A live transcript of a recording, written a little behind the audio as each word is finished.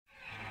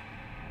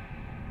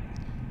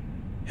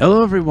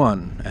Hello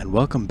everyone, and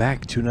welcome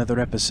back to another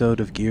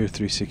episode of Gear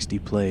 360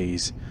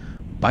 Plays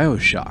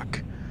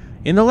Bioshock.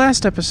 In the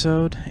last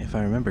episode, if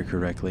I remember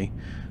correctly,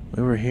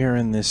 we were here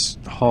in this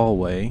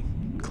hallway,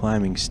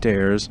 climbing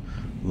stairs,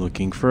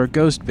 looking for a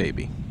ghost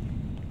baby.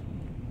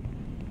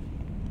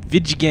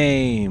 Video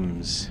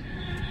games!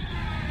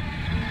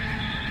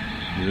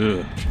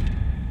 Ugh.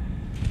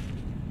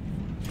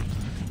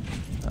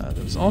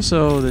 There was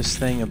also this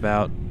thing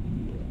about...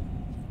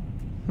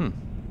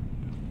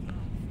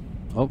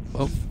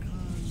 Oh.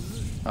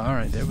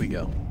 Alright, there we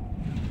go.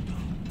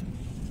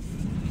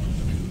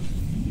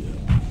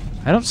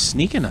 I don't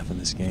sneak enough in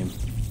this game.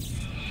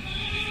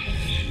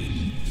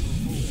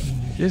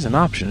 It is an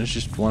option, it's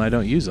just one I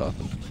don't use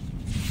often.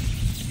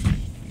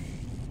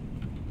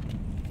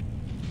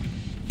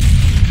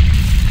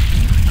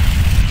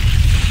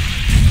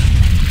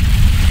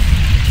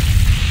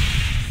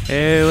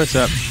 Hey, what's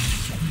up?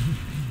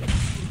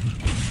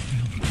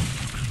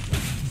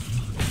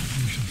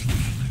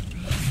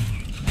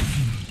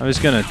 I was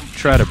gonna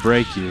try to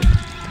break you.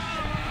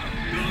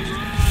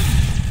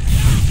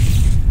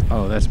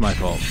 Oh, that's my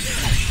fault.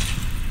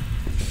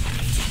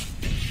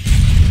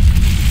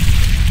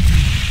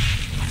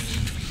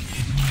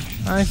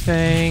 I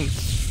think...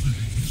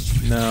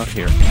 No,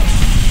 here.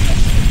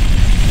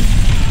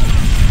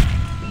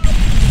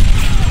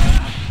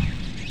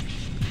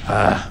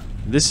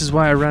 This is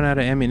why I run out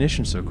of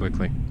ammunition so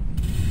quickly.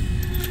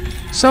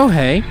 So,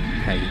 hey,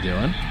 how you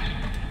doing?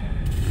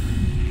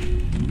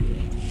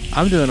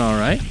 I'm doing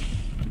alright.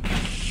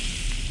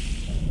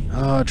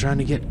 Oh, trying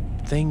to get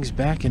things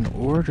back in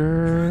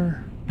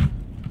order.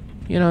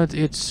 You know,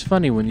 it's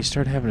funny when you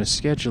start having a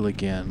schedule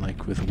again,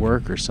 like with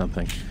work or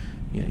something.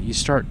 You know, you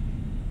start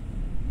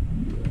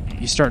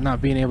not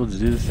being able to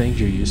do the things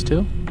you're used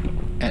to.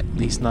 At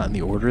least not in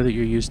the order that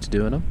you're used to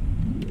doing them.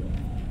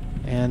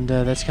 And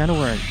that's kind of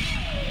where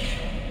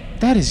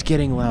that is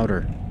getting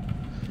louder.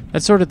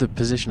 That's sort of the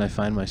position I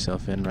find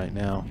myself in right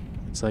now.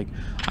 It's like,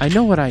 I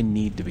know what I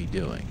need to be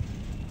doing.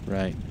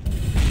 Right.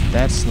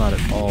 That's not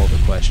at all the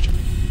question.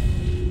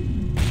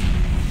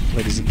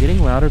 Wait, is it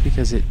getting louder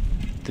because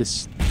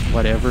this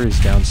whatever is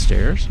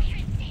downstairs?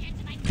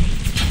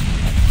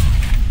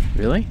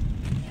 Really?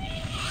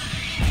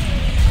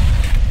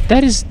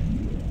 That is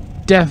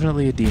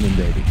definitely a demon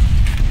baby.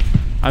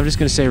 I'm just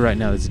gonna say right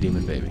now that's a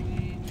demon baby.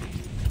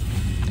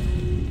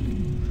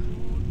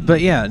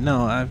 But yeah,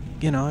 no, I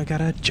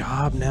got a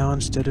job now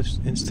instead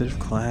of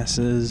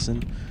classes,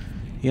 and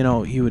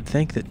you would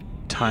think that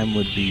time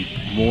would be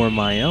more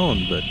my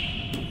own, but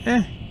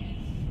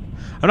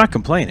I'm not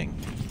complaining.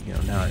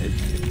 Now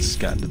it's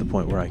gotten to the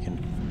point where I can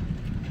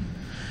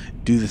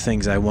do the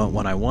things I want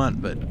when I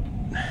want, but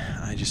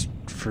I just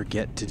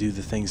forget to do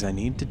the things I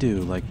need to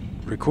do, like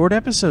record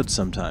episodes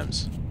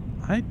sometimes.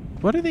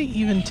 What are they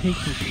even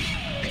taking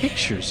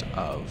pictures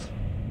of?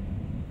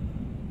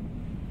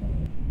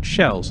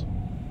 Shells.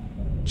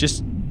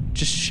 Just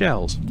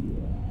shells.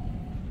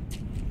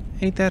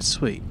 Ain't that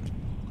sweet?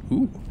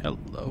 Ooh,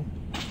 hello.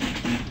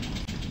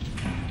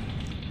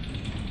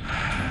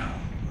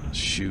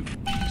 Shoot,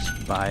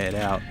 just buy it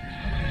out.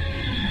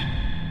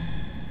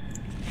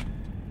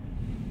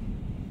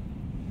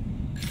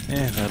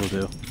 That'll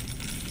do.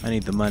 I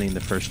need the money in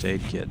the first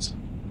aid kits.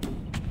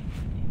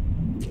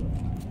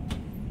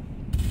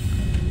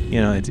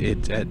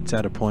 It's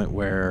at a point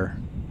where,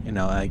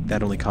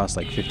 that only costs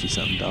like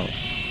 $50-something.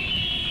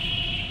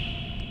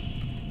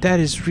 That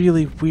is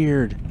really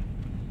weird.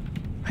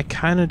 I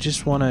kind of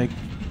just want to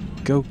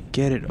go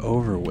get it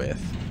over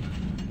with.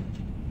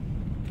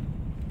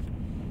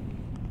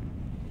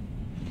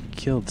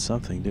 Killed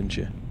something, didn't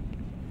you?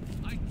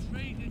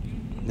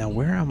 Now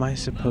where am I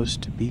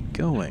supposed to be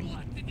going?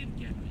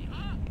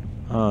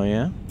 Oh,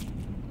 yeah?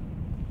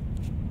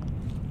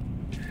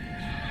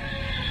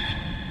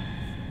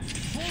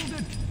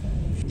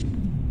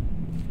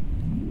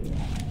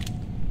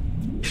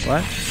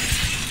 What?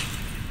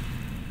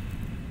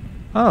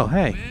 Oh,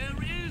 hey.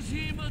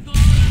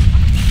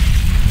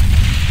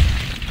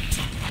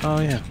 Oh,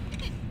 yeah.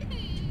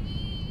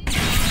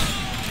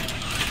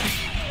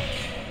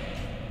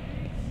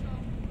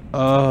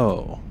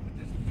 Oh.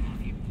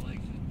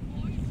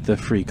 The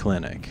free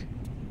clinic.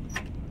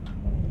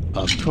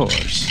 Of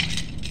course.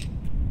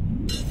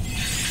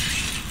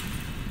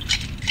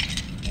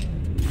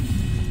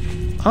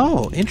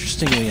 Oh,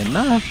 interestingly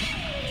enough,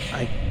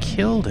 I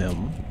killed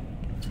him,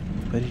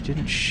 but he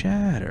didn't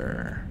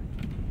shatter.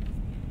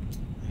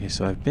 Okay,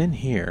 so I've been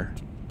here,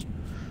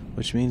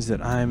 which means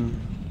that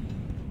am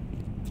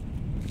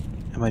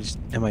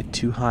I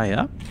too high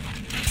up?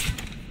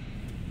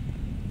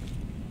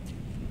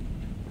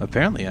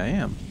 Apparently I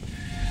am.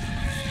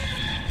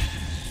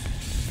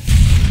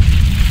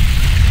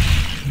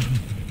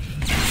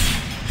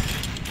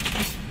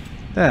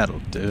 That'll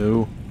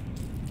do.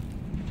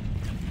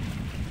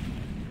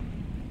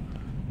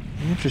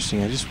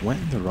 Interesting, I just went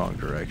in the wrong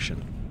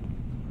direction.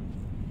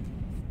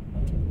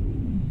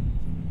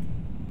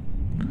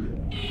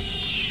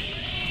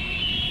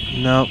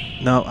 No,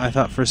 I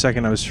thought for a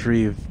second I was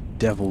free of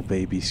devil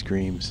baby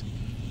screams.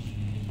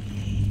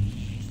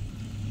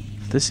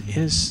 This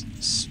is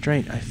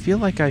strange. I feel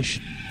like I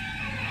should...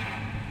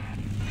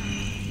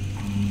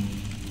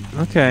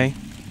 Okay.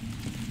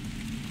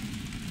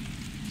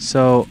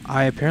 So,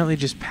 I apparently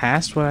just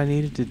passed what I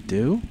needed to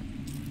do?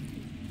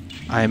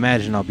 I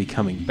imagine I'll be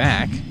coming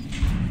back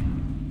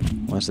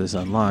once this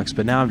unlocks,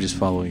 but now I'm just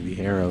following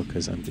the arrow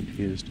because I'm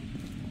confused.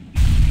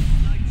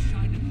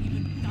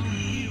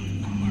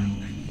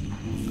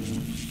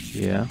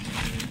 Yeah.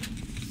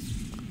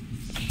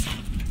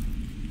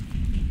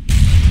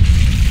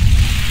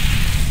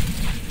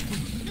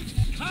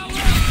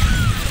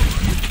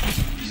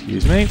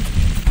 Excuse me.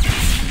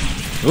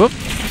 Whoop.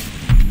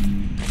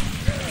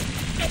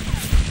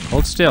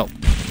 Hold still.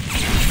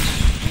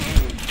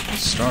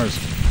 Stars.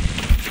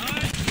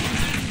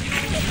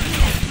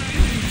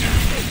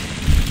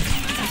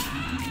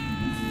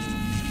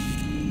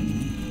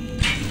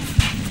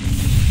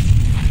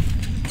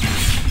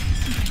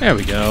 There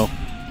we go.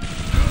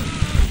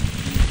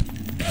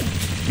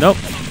 Nope.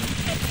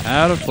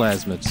 Out of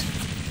plasmids.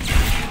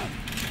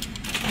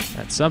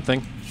 That's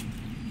something.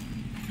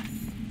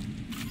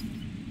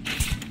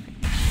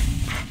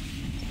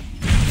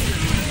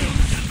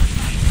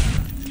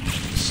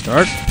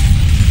 Start.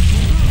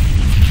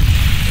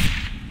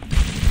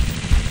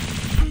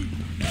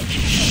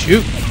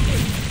 Shoot.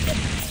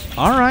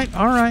 Alright,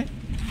 alright,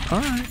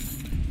 alright.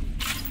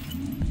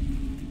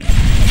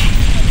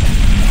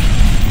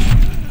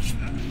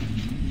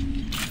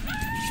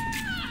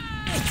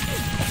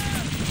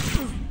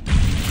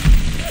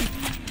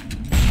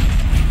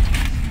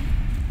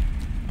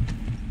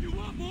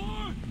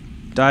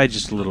 Die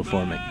just a little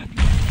for me.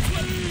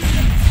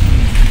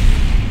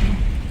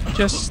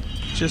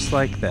 Just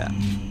like that.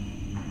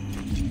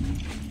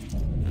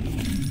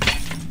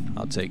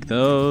 I'll take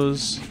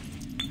those.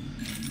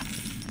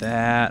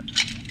 That.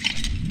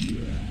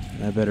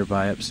 And I better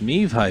buy up some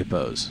Eve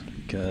hypos,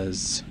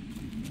 because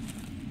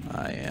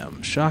I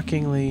am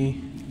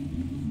shockingly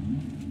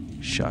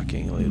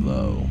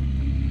low.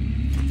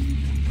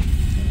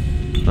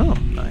 Oh,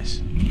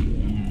 nice.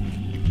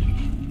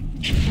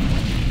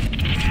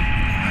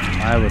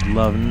 I would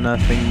love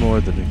nothing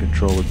more than to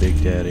control a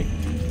Big Daddy.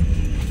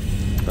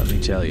 Let me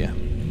tell you.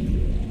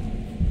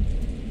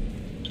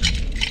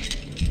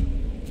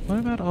 What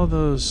about all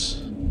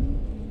those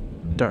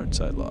darts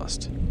I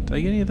lost? Did I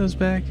get any of those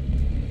back?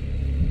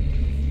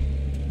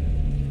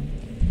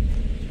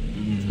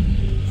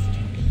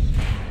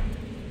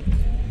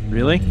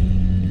 Really?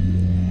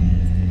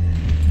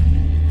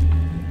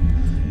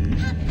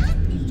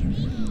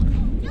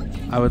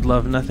 I would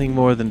love nothing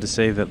more than to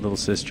save that little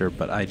sister,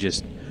 but I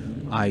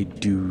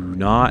do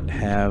not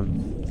have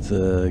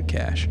the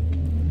cash.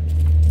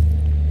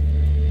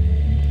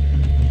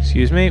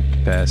 Excuse me,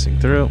 passing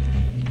through.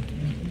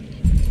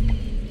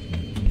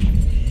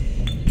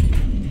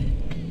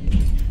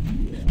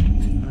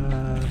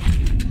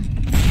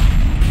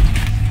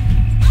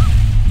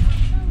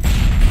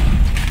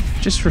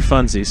 Just for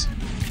funsies.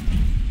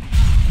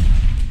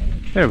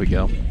 There we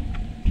go.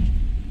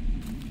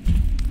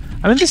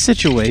 I'm in this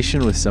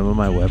situation with some of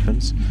my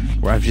weapons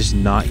where I've just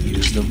not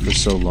used them for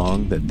so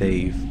long that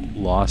they've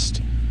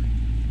lost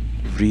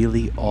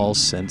really all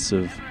sense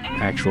of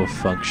actual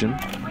function.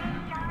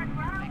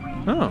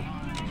 Oh.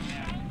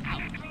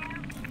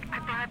 I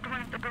bribed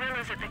one of the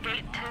gorillas at the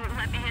gate to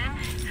let me in.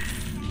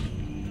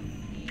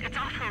 It's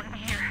awful in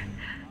here.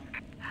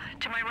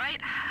 To my right,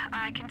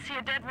 I can see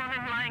a dead woman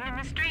lying in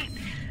the street.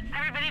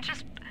 Everybody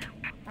just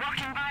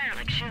walking by her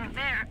like she isn't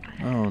there.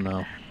 Oh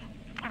no.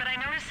 But I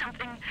noticed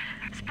something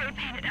spray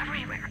painted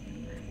everywhere.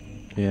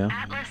 Yeah.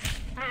 Atlas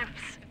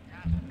lives.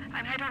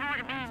 And I don't know what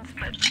it means,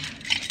 but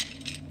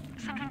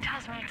something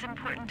tells me it's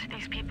important to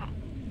these people.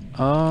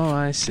 Oh,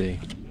 I see.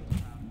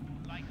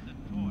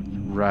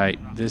 Right.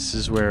 This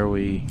is where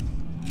I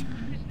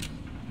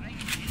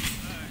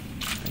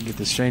get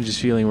the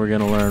strangest feeling we're going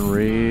to learn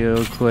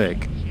real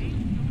quick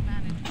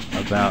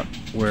about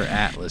where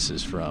Atlas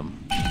is from.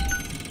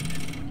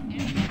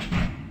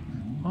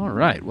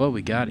 Alright, what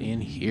we got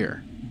in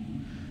here?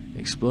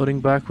 Exploding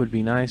buck would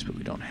be nice, but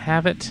we don't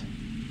have it.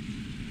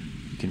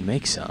 We can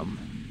make some.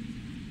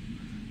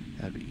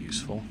 That'd be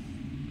useful.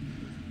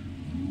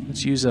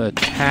 Let's use a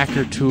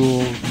tacker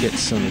tool, get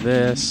some of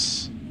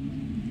this.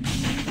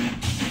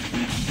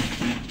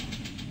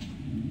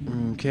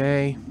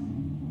 Okay.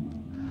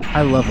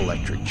 I love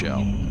electric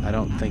gel. I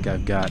don't think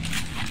I've got...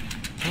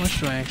 How much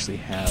do I actually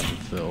have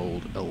of the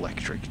old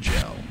electric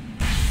gel?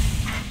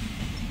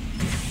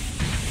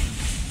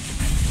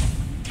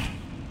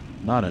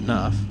 Not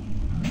enough.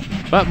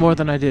 But more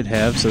than I did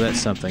have, so that's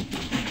something.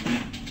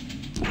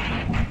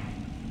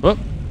 Whoop!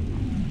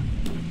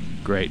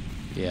 Great.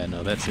 Yeah,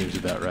 no, that seems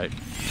about right.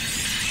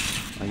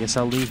 I guess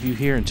I'll leave you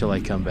here until I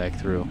come back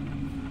through.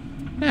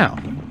 Now.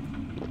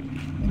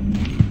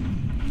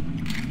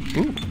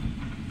 Ooh.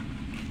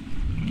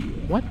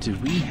 What do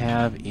we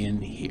have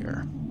in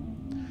here?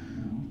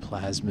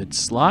 Plasmid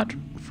slot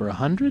for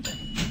 100?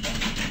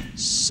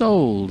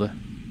 Sold. What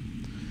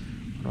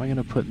am I going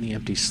to put in the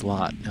empty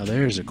slot? Now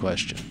there's a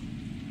question.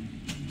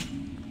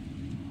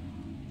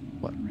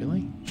 What,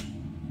 really?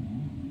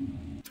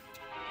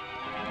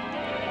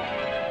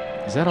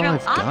 Is that all Throw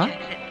I've got?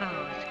 objects at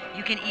foes.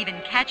 You can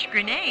even catch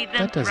grenades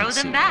That and doesn't throw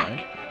them seem back.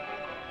 right.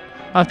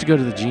 I'll have to go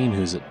to the Gene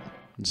Who's It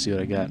and see what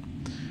I got.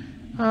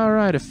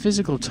 Alright, a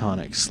physical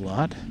tonic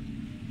slot.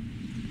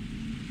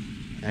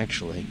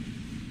 Actually,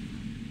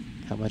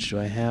 how much do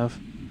I have?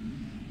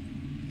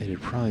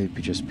 It'd probably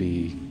just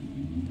be...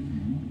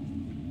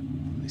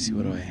 Let me see,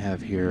 what do I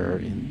have here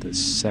in the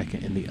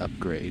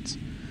upgrades?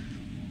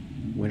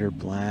 Winter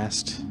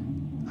Blast.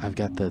 I've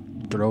got the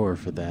thrower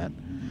for that.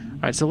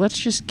 Alright, so let's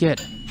just get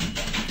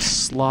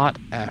slot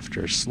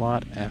after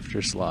slot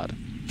after slot.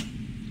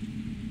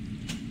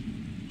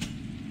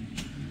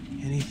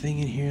 Anything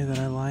in here that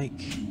I like?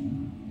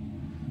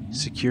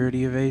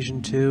 Security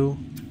Evasion 2.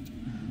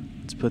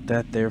 Let's put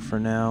that there for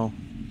now.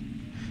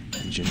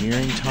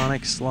 Engineering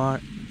Tonic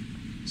slot.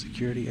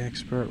 Security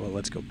Expert. Well,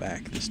 let's go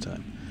back this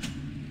time.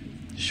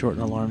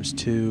 Shorten Alarms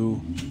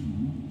 2.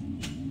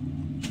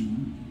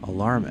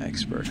 Alarm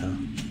Expert, huh?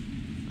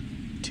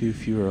 2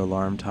 fewer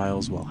alarm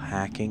tiles while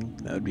hacking.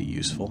 That would be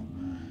useful.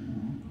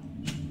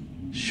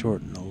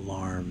 Shorten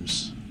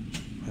alarms.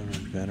 Weather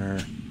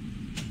Inventor.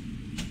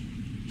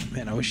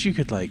 Man, I wish you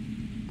could, like...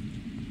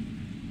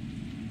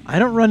 I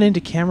don't run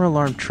into camera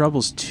alarm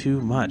troubles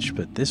too much,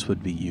 but this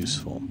would be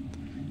useful.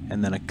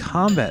 And then a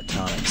combat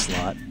tonic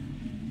slot.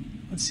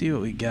 Let's see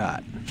what we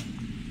got.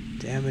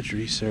 Damage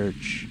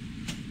research.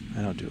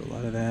 I don't do a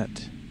lot of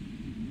that.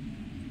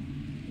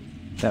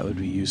 That would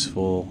be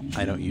useful.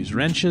 I don't use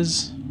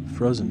wrenches.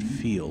 Frozen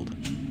field.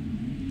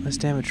 Less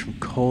damage from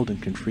cold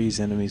and can freeze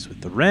enemies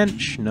with the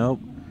wrench. Nope.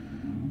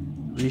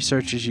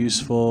 Research is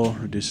useful.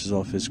 Reduces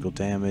all physical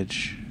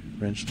damage.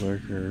 Wrench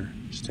lurker.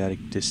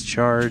 Static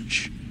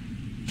discharge.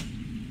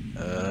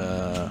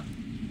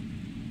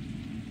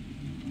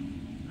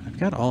 I've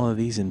got all of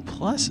these in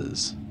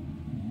pluses.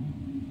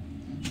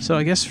 So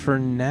I guess for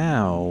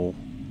now...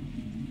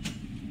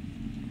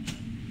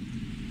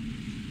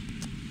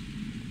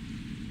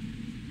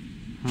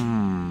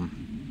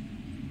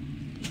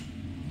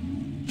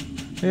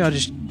 Maybe I'll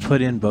just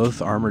put in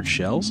both armored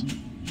shells.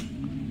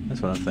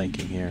 That's what I'm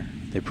thinking here.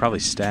 They probably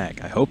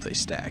stack. I hope they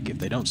stack. If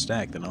they don't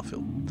stack, then I'll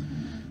feel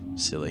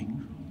silly.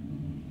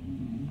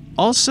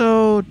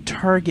 Also,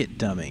 target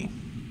dummy.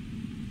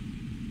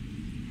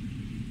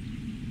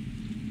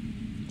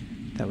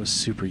 That was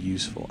super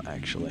useful,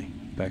 actually,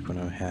 back when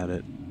I had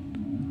it.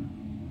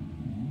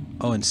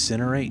 Oh,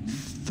 incinerate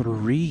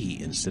 3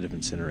 instead of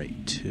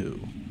incinerate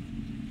 2.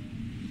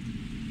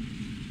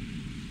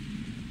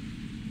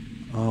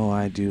 Oh,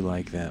 I do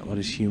like that. What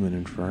is Human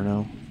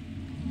Inferno?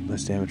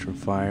 Less damage from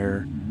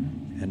fire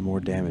and more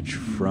damage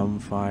from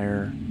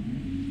fire.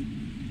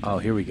 Oh,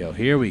 here we go.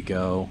 Here we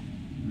go.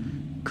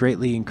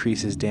 Greatly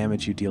increases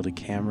damage you deal to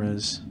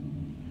cameras.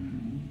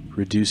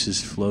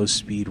 Reduces flow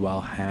speed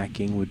while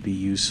hacking would be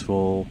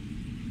useful.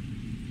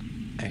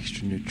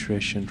 Extra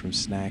nutrition from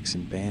snacks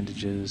and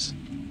bandages.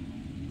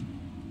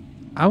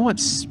 I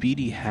want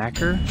Speedy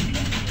Hacker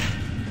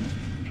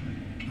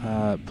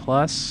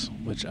plus,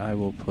 which I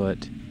will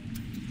put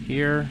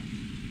here.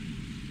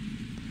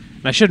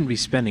 And I shouldn't be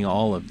spending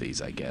all of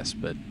these, I guess,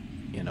 but,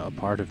 you know, a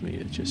part of me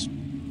is just...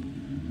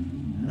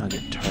 I'll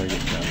get target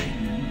dummy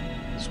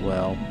as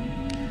well.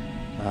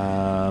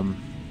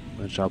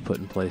 Which I'll put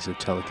in place of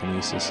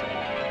telekinesis.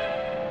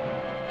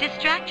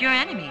 Distract your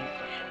enemies.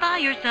 Buy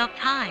yourself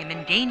time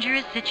in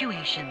dangerous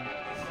situations.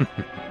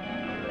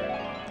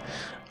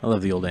 I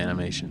love the old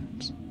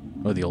animations.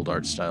 Or the old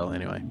art style,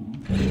 anyway.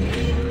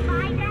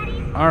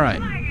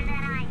 Alright.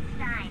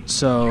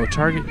 So,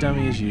 target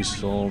dummy is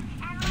useful.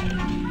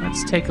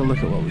 Let's take a look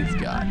at what we've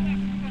got.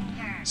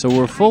 So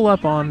we're full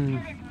up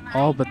on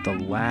all but the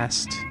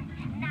last...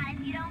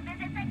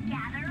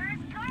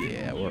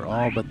 Yeah, we're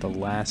all but the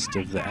last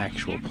of the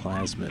actual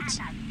plasmids.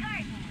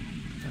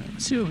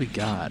 Let's see what we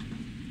got.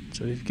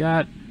 So we've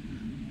got...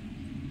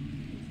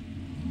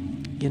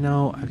 You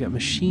know, I've got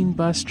Machine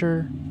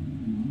Buster,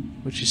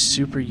 which is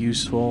super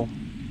useful.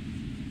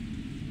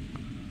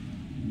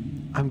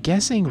 I'm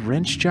guessing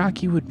Wrench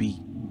Jockey would be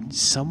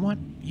somewhat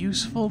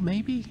useful,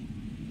 maybe?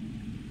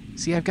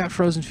 See, I've got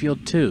Frozen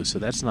Field 2, so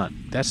that's not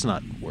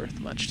worth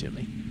much to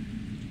me.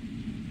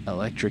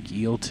 Electric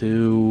Eel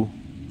 2,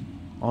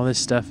 all this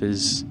stuff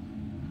is,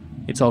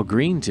 it's all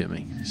green to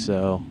me,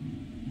 so...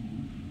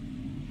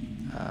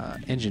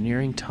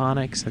 Engineering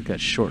Tonics, I've got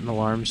Shorten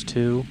Alarms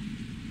 2.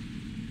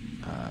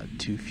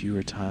 2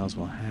 fewer tiles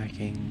while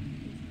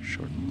hacking.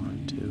 Shorten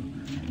Alarm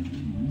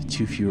 2.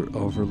 2 fewer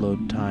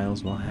overload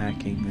tiles while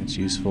hacking, that's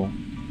useful.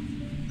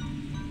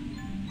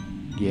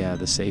 Yeah,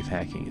 the safe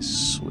hacking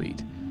is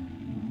sweet.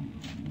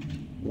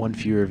 1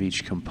 fewer of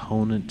each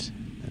component.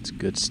 That's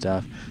good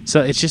stuff.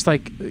 So it's just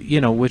like,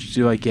 you know, which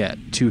do I get?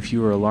 2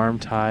 fewer alarm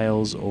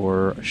tiles,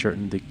 or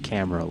shorten the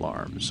camera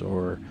alarms,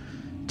 or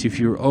 2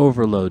 fewer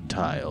overload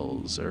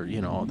tiles, or,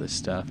 you know, all this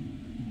stuff.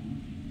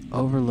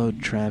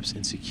 Overload traps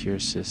in secure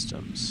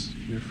systems.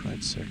 Fewer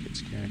fried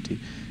circuits guaranteed.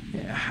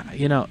 Yeah,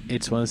 you know,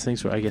 it's one of those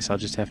things where I guess I'll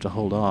just have to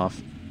hold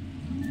off.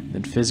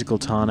 Then physical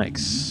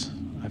tonics.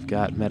 I've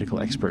got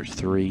Medical Expert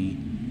 3.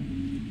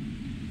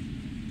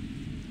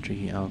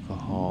 Drinking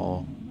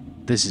alcohol.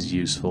 This is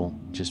useful,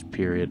 just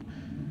period.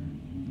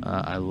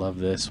 I love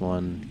this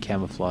one.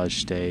 Camouflage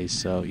stays.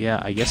 So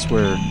yeah, I guess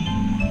we're...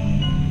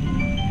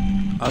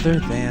 Other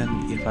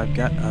than if I've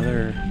got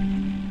other...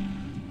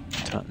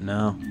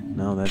 No,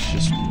 that's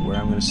just where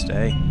I'm going to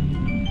stay.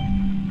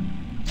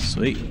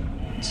 Sweet.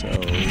 So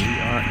we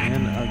are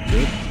in a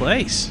good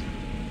place.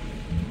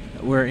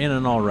 We're in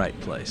an alright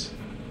place.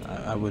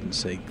 I wouldn't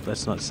say...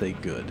 Let's not say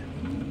good.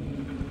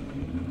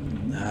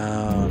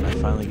 Oh, and I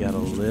finally got a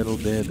little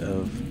bit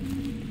of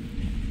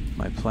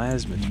my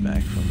plasmids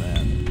back from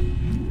that.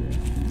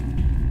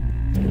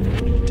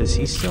 Does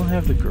he still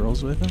have the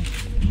girls with him?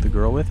 The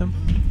girl with him?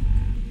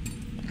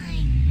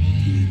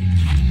 He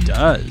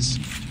does.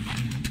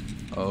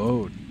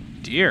 Oh,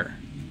 dear.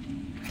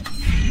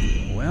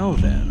 Well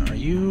then, are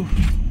you...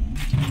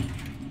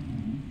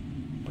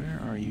 Where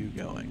are you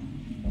going?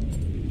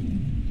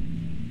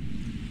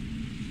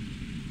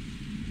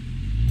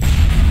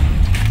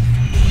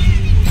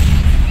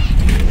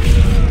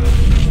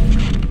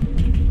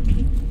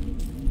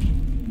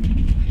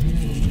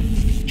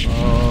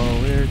 Oh,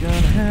 we're gonna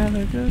have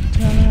a good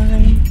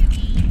time.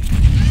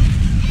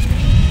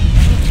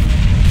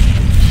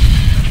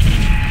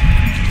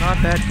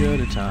 Not that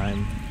good a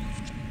time.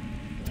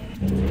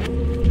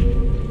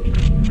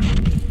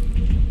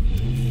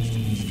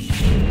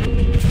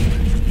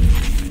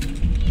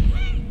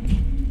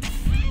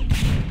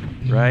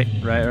 Right.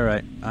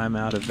 I'm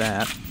out of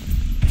that.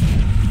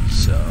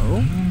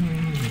 So...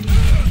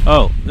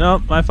 Oh, no,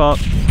 my fault.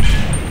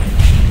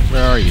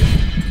 Where are you?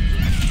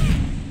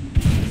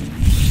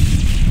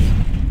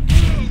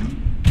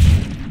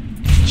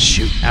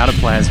 Shoot, out of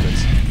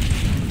plasmids.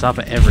 On top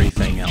of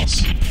everything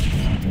else.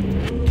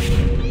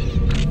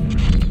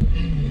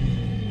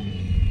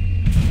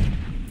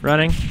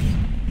 Running.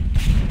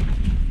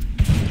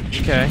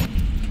 Okay.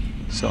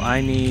 So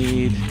I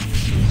need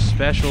some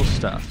special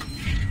stuff.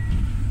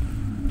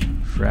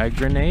 Frag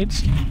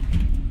grenades?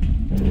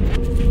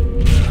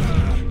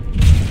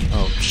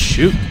 Oh,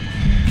 shoot.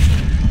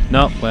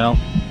 No, well,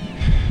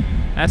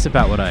 that's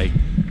about what I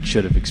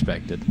should have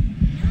expected.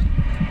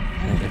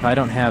 And if I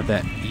don't have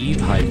that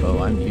Eve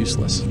hypo, I'm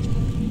useless.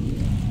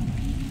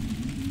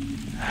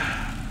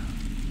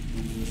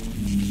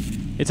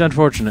 It's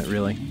unfortunate,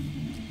 really.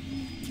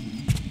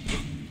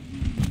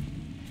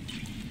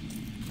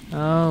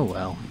 Oh,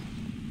 well.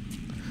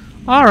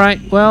 Alright,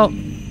 well,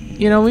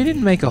 you know, we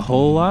didn't make a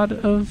whole lot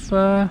of,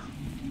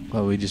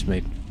 well, we just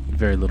made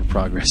very little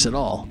progress at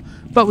all.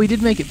 But we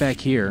did make it back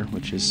here,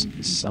 which is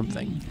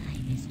something.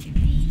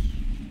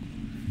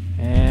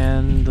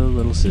 And the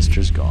little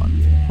sister's gone,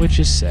 which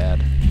is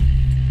sad.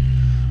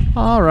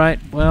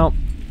 Alright, well,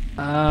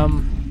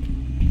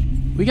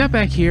 we got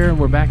back here and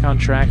we're back on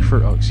track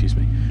for, oh, excuse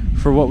me,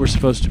 for what we're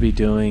supposed to be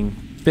doing.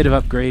 Bit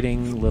of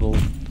upgrading, little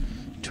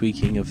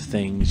tweaking of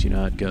things, you know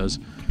how it goes.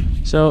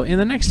 So in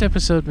the next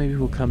episode, maybe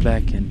we'll come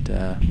back and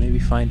maybe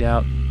find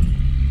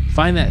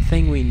that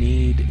thing we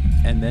need,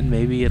 and then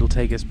maybe it'll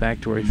take us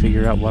back to where we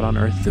figure out what on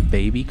earth the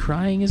baby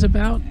crying is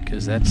about,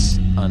 because that's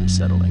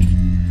unsettling.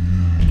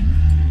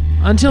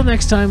 Until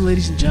next time,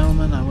 ladies and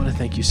gentlemen, I want to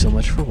thank you so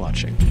much for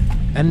watching.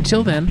 And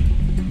until then,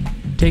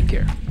 take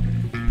care.